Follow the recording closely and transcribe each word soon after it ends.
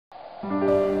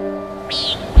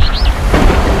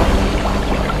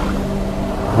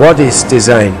What is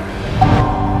design?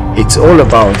 It's all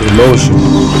about emotion.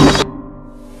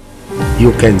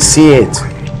 You can see it,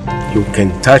 you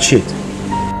can touch it,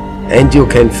 and you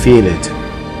can feel it.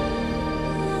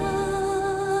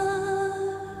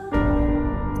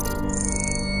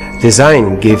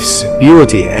 Design gives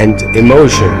beauty and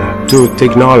emotion to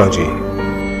technology.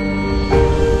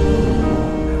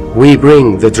 We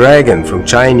bring the dragon from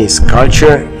Chinese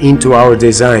culture into our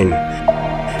design.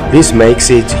 This makes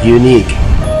it unique.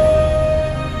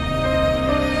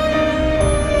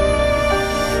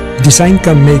 Design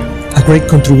can make a great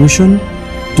contribution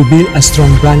to build a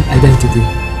strong brand identity.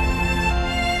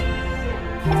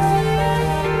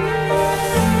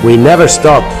 We never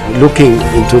stop looking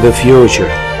into the future.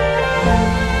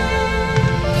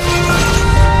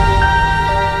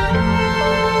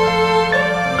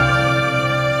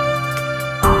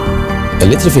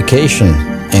 Electrification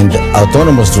and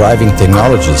autonomous driving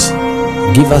technologies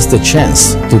give us the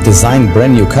chance to design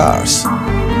brand new cars.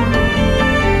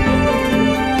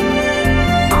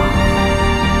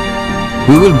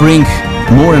 We will bring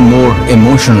more and more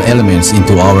emotional elements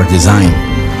into our design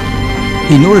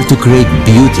in order to create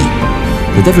beauty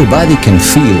that everybody can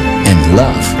feel and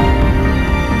love.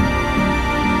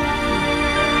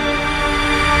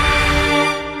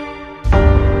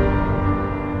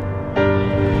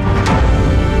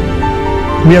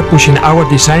 We are pushing our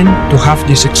design to have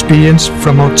this experience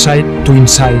from outside to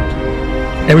inside.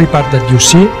 Every part that you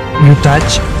see, you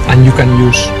touch, and you can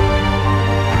use.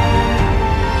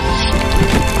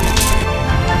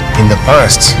 In the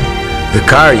past, the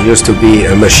car used to be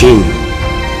a machine.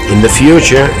 In the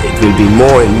future, it will be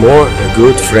more and more a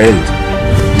good friend.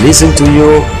 Listen to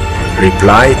you,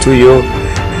 reply to you,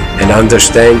 and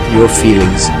understand your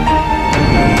feelings.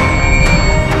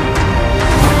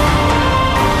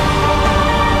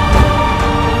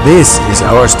 This is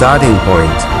our starting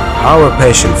point, our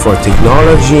passion for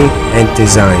technology and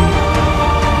design.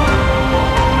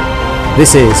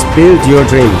 This is Build Your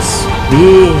Dreams,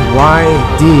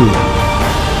 BYD.